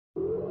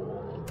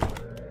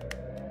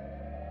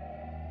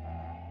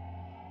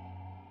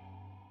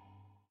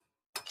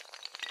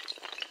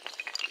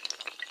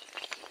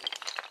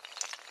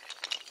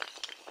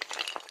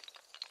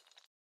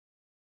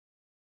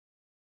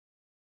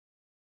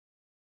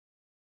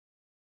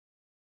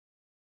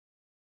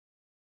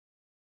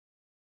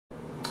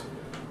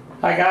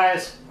Hi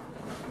guys,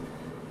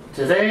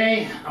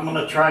 today I'm going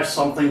to try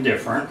something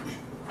different.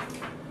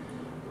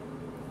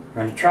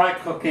 We're going to try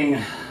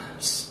cooking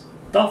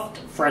stuffed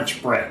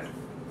French bread.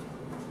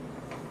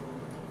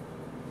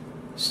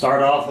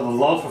 Start off with a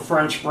loaf of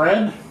French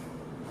bread,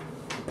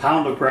 a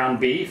pound of ground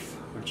beef,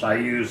 which I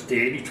used the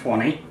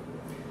 80-20,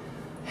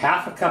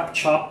 half a cup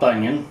chopped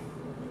onion,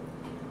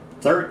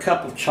 third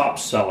cup of chopped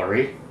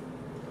celery,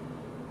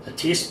 a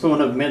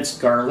teaspoon of minced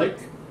garlic,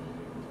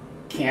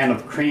 can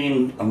of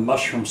creamed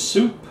mushroom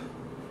soup,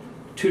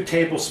 2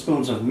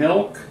 tablespoons of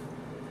milk,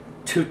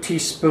 2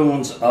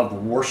 teaspoons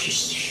of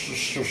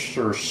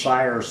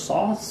Worcestershire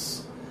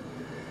Sauce,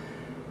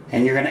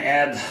 and you're going to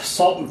add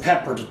salt and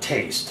pepper to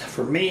taste.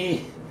 For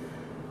me,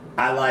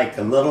 I like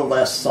a little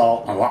less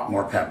salt and a lot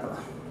more pepper.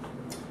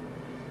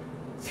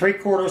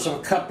 3/4 of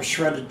a cup of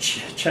shredded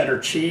cheddar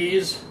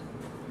cheese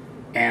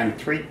and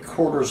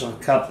 3/4 of a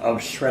cup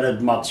of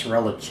shredded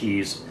mozzarella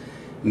cheese.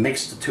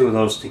 Mix the two of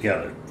those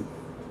together.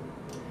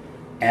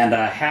 And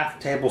a half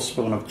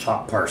tablespoon of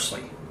chopped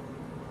parsley.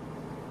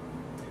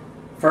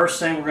 First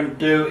thing we're going to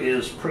do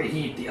is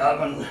preheat the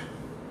oven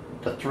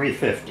to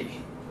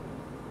 350.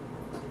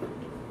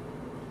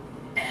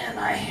 And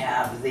I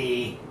have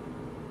the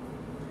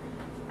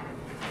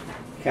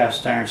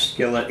cast iron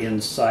skillet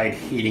inside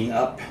heating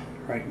up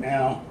right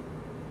now.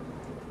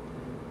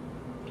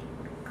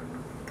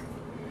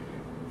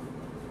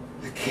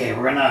 Okay,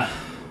 we're going to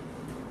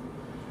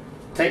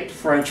take the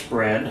French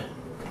bread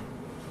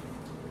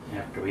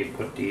after we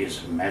put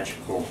these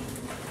magical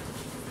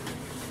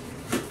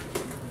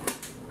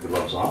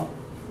gloves on.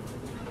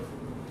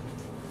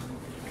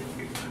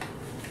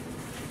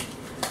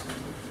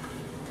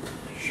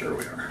 Sure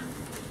we are.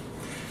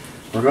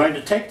 We're going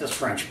to take this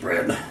French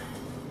bread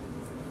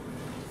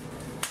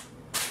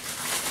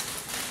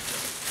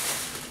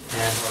and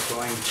we're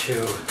going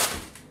to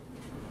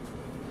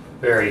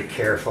very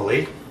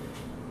carefully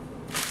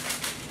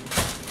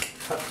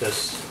cut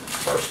this.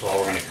 First of all,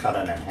 we're going to cut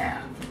it in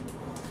half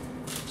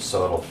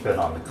so it'll fit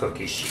on the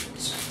cookie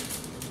sheets.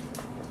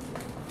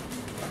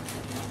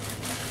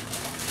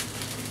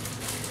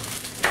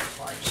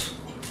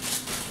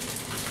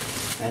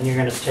 Then you're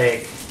going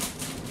to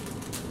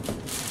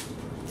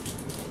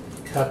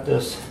cut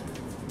this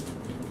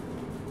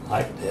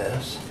like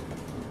this.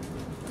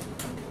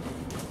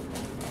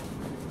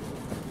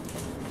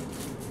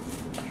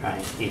 Try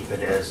and keep it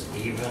as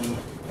even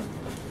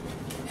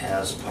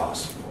as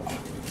possible.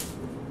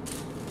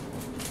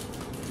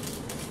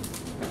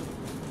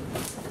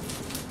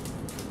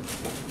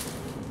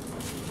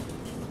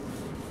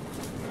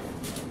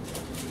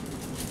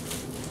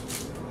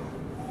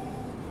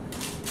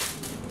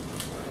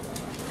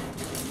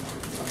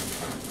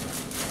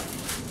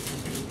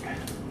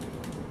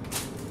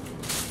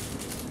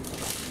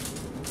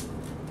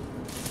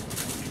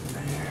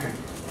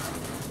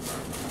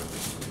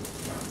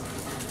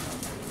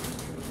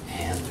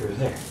 Through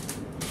there.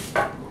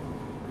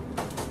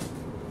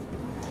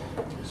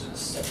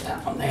 Just set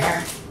that one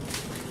there.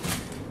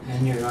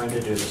 And you're going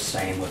to do the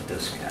same with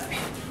this guy.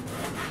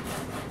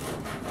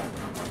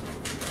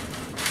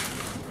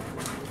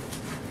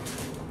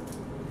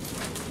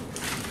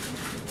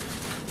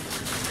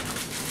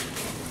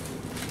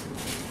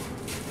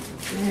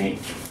 Okay.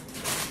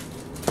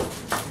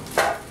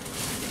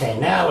 Okay,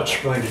 now what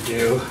you're going to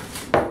do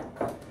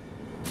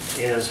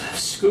is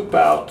scoop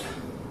out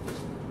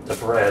the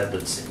bread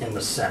that's in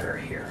the center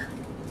here.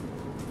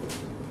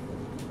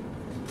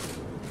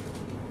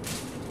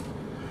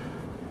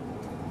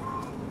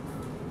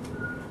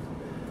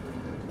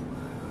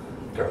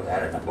 Throw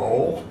that in a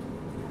bowl.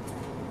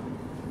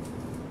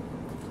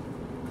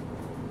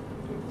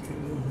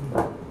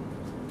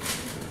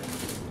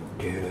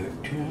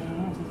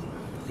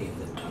 Leave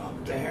the top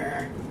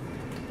there.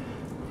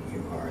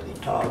 You are the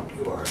top,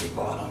 you are the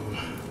bottom.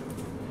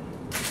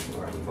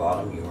 You are the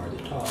bottom, you are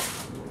the top.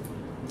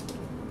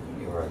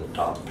 You are the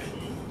top.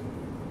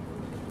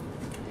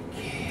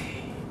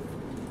 Okay.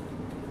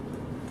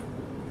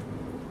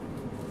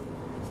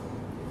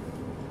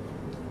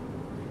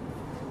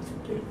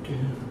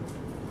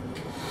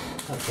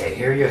 Okay,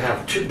 here you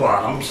have 2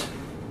 bottoms.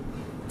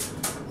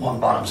 One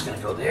bottom's going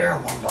to go there,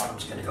 one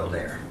bottom's going to go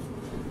there.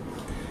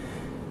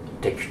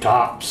 Take your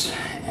tops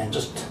and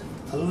just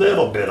a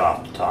little bit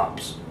off the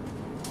tops.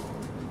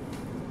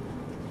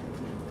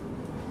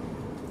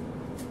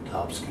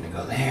 Top's going to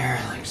go there,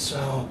 like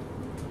so.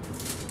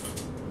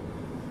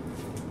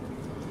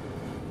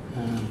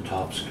 And the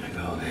top's going to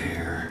go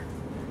there.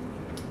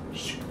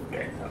 Scoop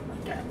that up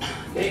like that.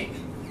 Okay.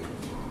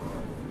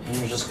 And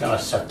you're just going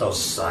to set those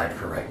aside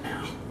for right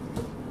now.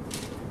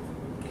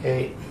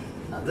 Okay.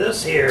 Now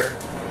this here,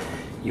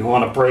 you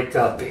want to break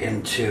up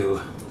into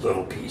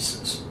little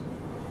pieces.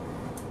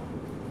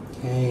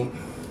 Okay.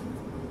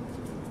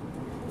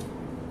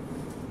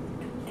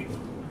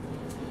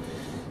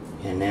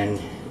 And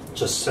then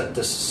just set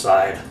this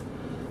aside.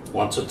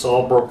 Once it's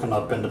all broken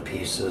up into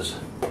pieces,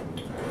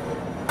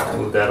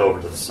 move that over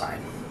to the side.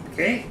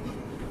 Okay?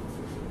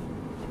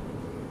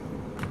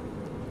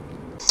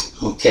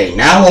 Okay,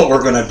 now what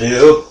we're going to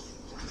do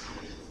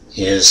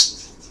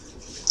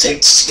is take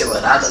the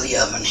skillet out of the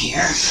oven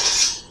here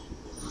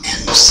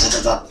and set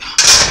it up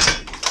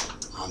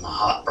on the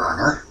hot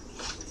burner.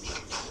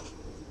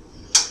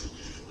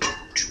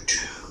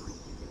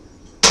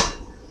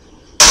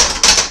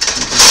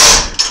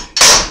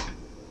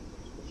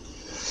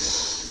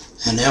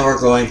 And then we're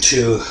going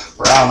to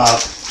brown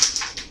up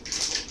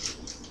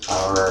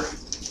our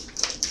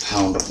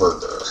pound of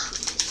burger.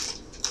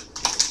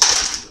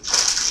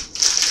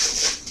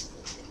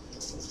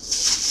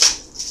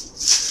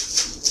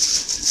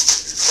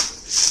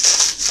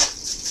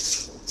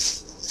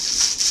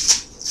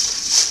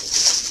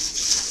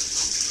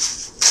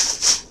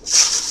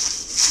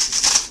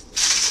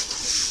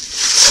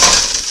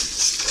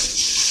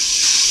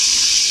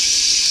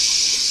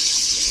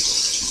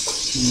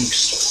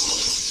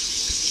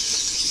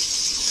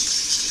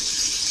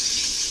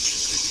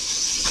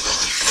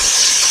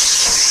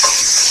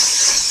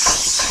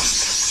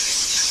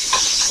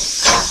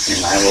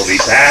 And I will be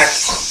back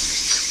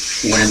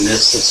when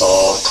this is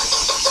all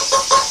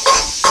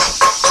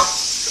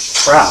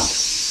browned.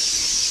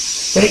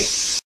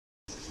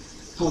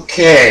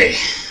 Okay.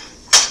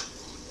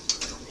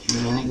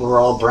 I think we're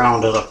all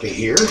browned up to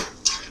here.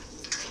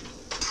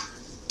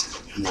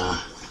 And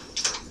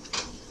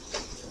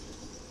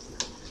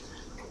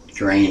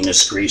drain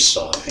this grease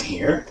off of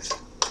here.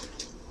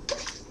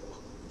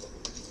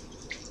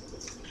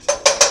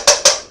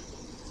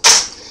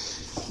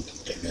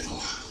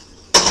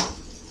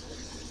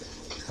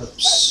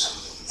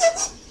 Oops.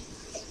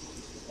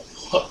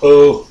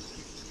 Uh-oh.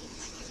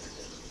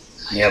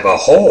 I have a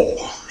hole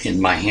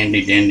in my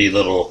handy dandy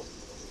little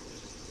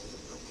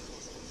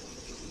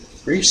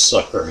grease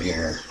sucker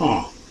here.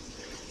 Huh.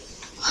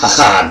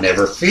 Haha,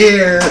 never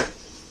fear.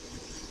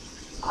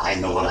 I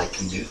know what I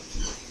can do.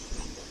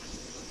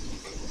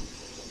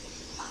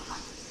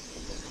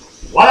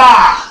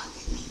 Voila!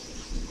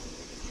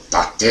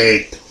 Duct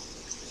tape.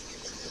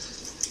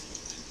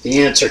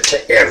 The answer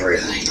to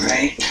everything,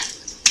 right?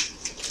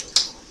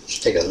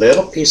 Just take a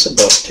little piece of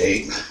duct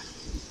tape,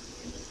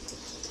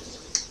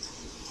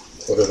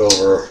 put it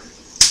over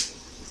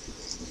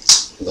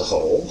the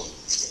hole,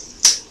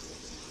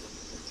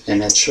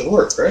 and that should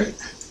work, right?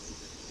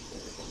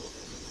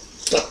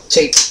 Duct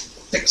tape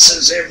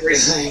fixes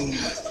everything.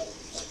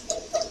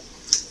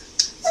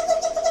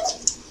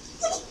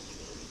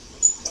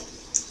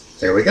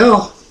 There we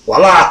go.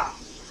 Voila!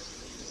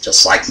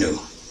 Just like new.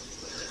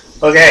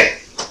 Okay,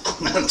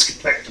 let's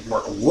get back to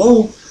work.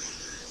 Whoa!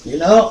 You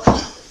know,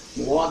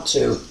 you want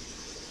to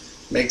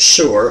make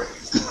sure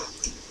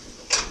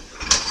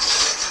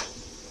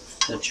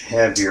that you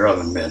have your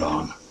oven mitt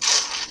on.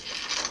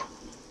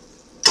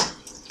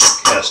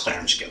 Cast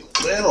irons get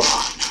a little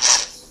hot.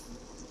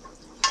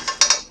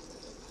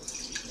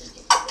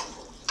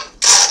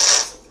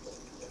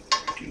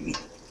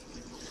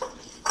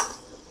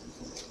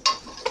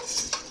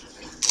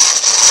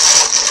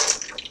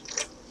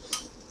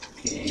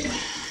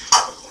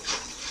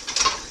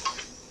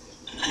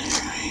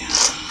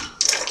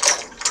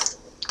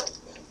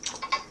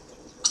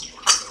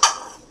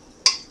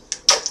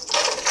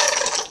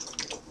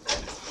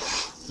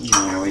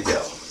 There we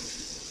go.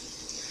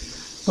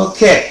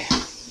 Okay,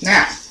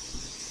 now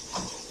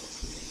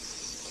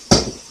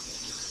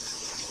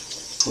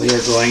we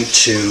are going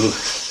to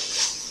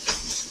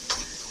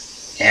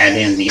add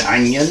in the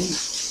onion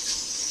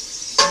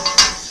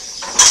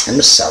and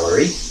the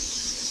celery.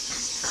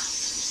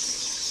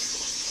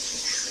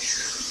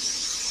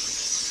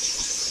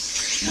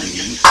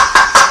 Onion,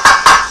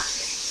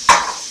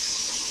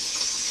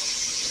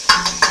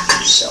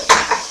 celery.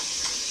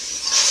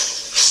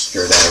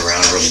 Stir that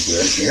around really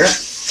good here.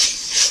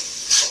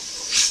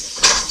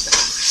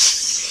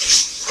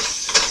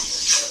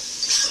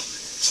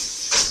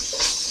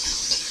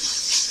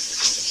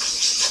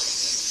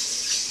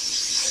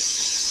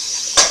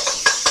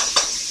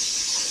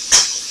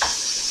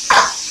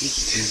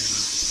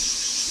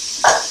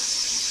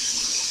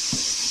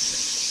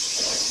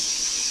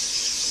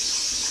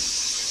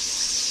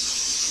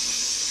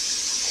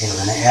 Okay, we're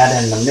going to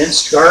add in the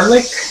minced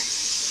garlic.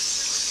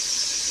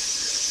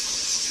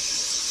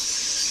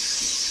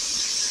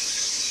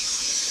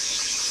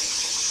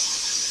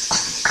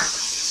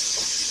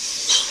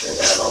 Stir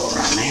that all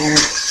around there.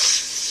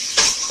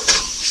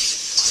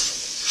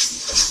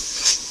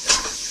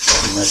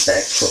 And let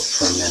that cook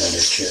for a minute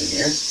or two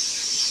here.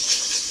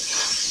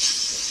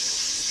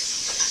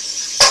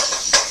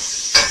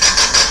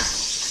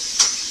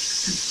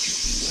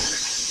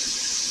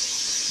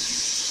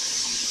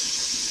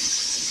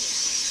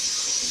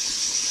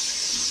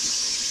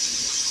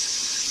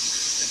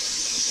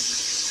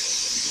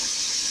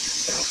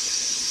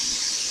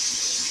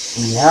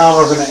 And now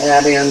we're going to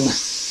add in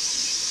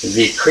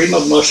the cream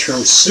of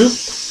mushroom soup.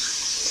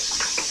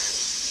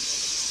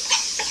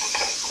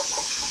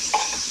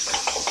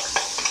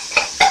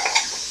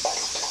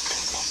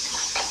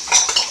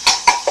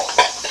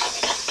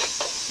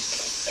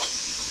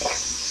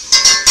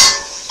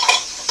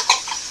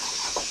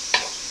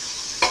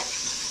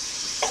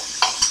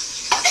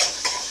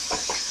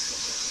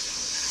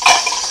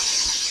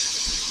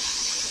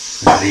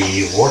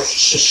 the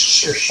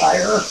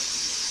Worcestershire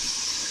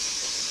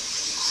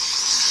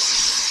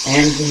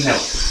and the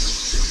milk.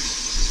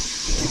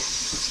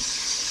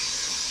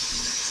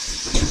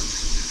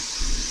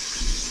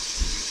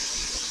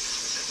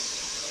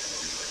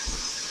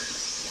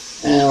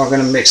 And we're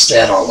going to mix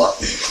that all up.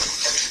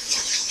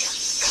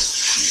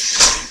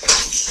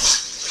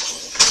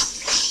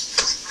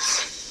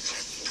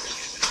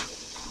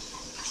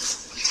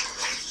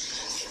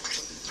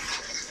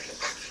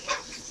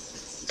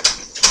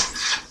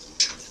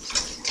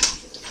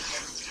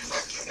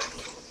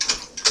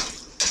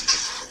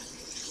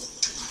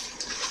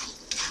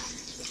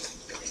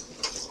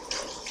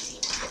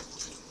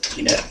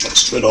 See, that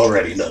looks good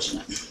already,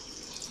 doesn't it?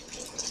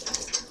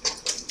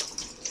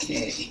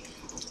 Okay.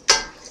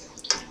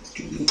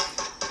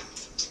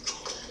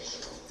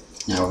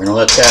 Now we're going to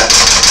let that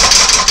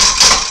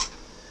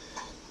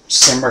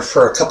simmer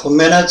for a couple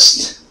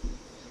minutes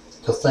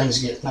till things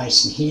get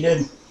nice and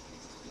heated.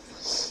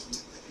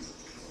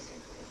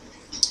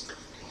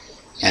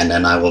 And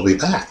then I will be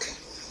back.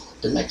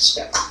 The next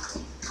step.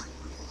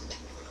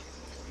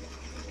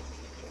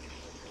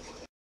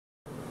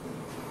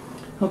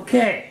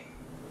 Okay.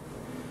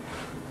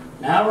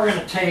 Now we're going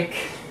to take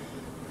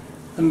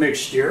the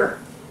mixture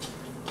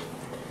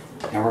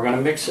and we're going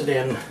to mix it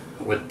in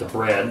with the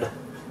bread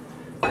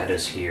that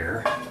is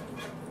here.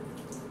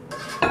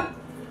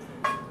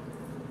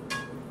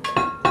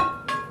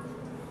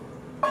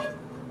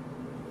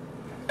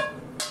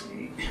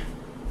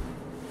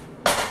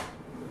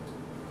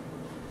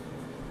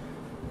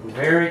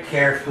 Very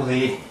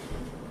carefully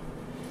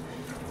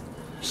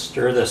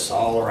stir this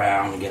all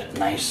around and get it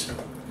nice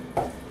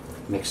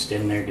mixed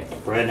in there, get the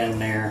bread in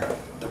there.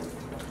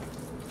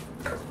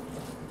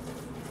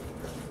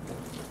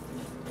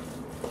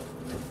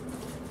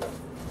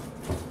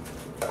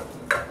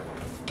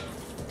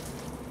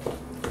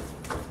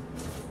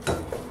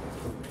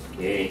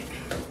 Okay.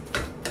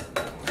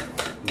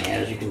 And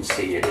as you can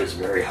see, it is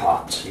very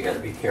hot, so you got to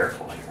be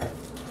careful here.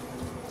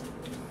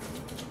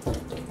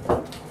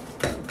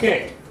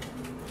 Okay.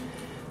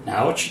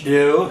 Now what you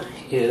do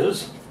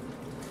is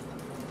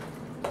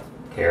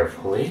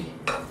carefully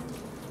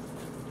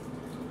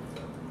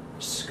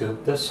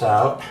scoop this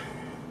out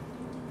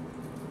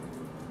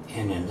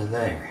and into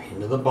there,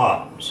 into the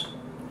bottoms.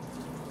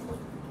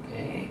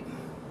 Okay.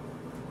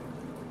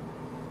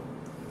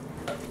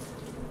 I'm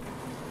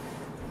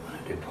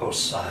going to do both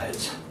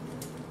sides.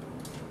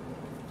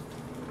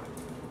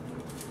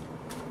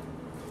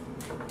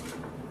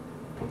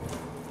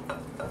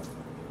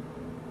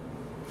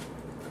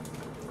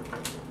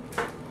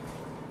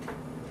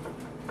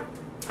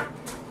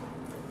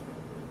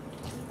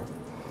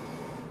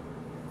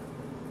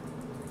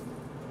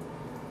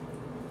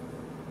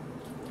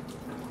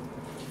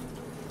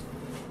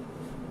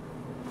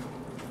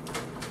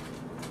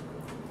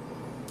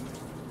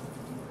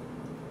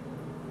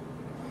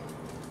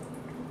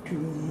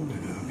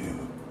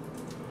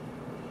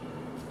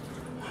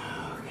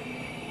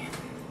 Okay.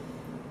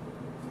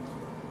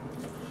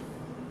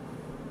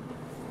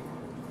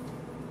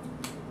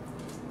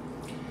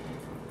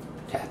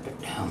 Tap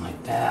it down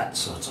like that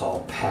so it's all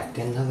packed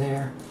into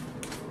there.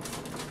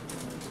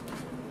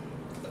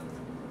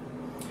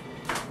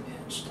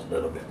 Just a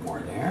little bit more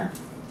there.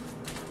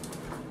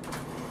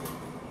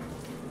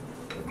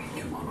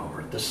 Come on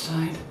over at this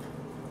side.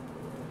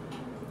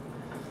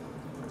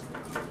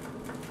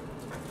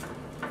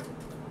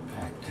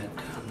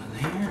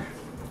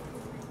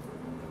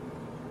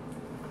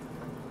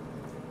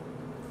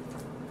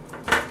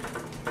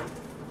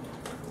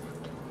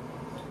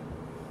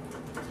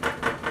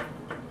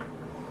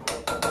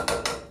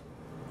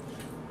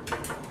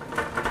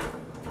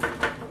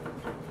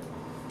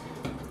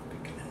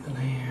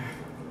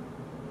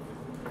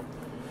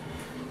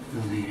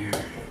 There,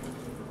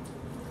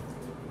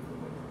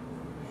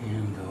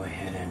 and go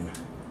ahead and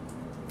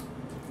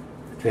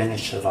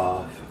finish it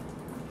off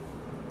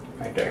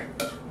right there.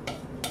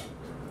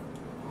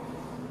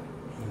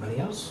 Anybody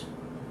else?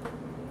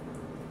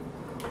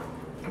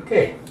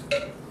 Okay,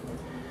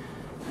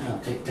 I'll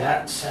take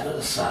that, set it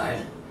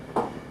aside.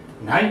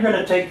 Now you're going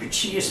to take your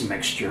cheese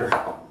mixture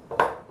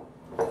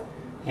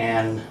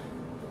and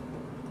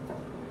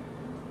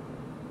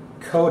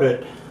coat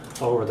it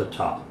over the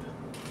top.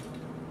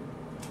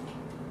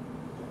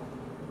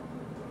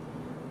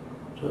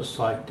 Just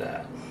like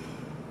that.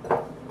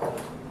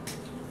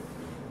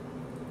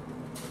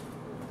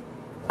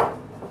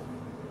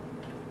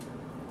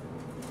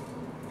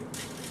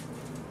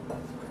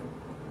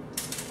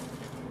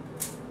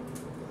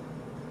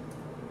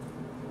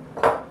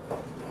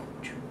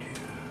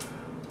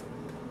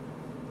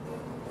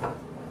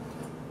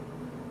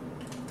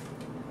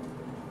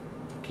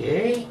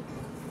 Okay.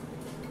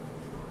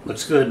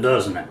 Looks good,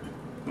 doesn't it?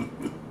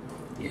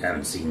 You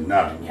haven't seen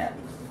nothing yet.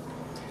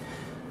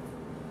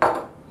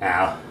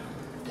 Now,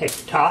 take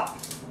your top,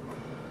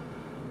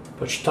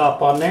 put your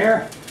top on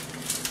there,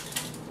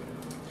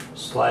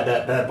 slide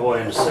that bad boy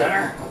in the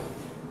center,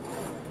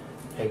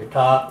 take your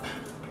top,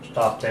 put your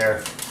top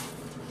there,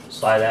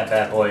 slide that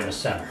bad boy in the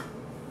center.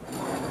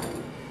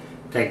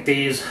 Take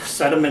these,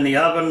 set them in the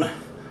oven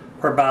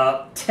for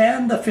about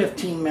 10 to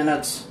 15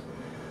 minutes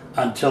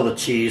until the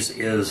cheese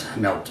is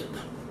melted.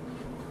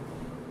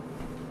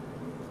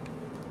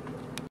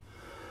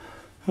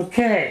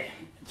 Okay,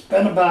 it's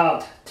been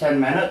about 10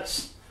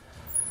 minutes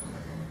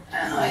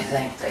and I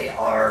think they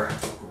are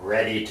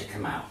ready to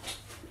come out.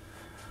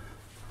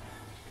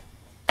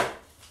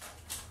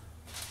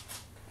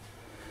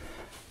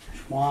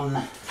 There's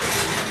one.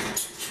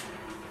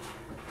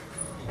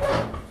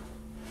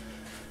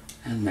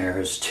 And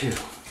there's two.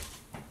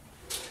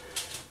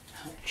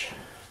 Ouch.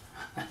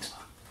 That's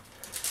one.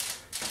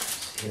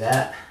 See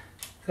that?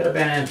 Could have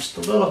been in just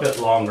a little bit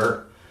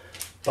longer,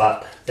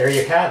 but there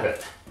you have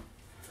it.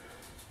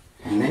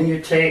 And then you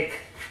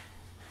take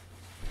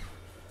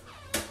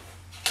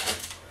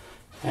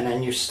and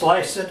then you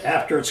slice it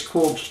after it's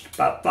cooled just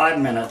about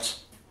 5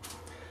 minutes,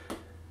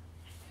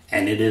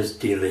 and it is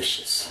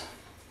delicious.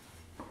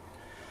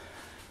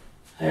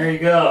 There you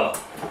go.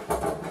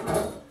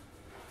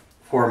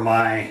 For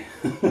my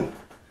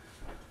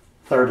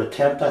third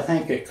attempt, I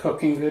think, at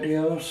cooking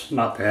videos.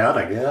 Not bad,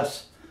 I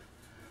guess.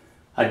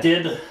 I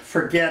did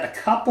forget a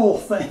couple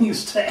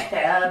things to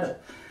add.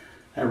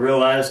 I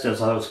realized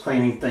as I was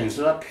cleaning things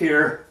up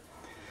here,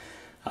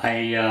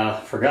 I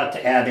forgot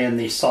to add in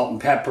the salt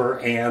and pepper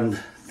and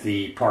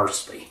the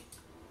parsley.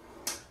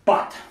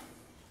 But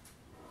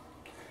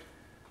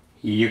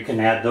you can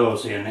add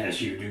those in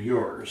as you do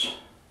yours.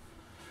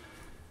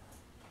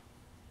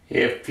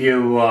 If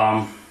you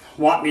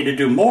want me to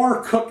do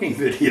more cooking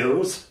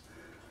videos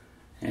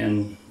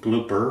and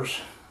bloopers,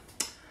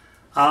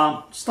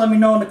 just let me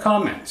know in the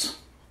comments.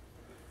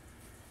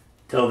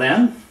 Till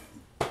then,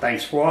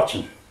 thanks for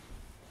watching.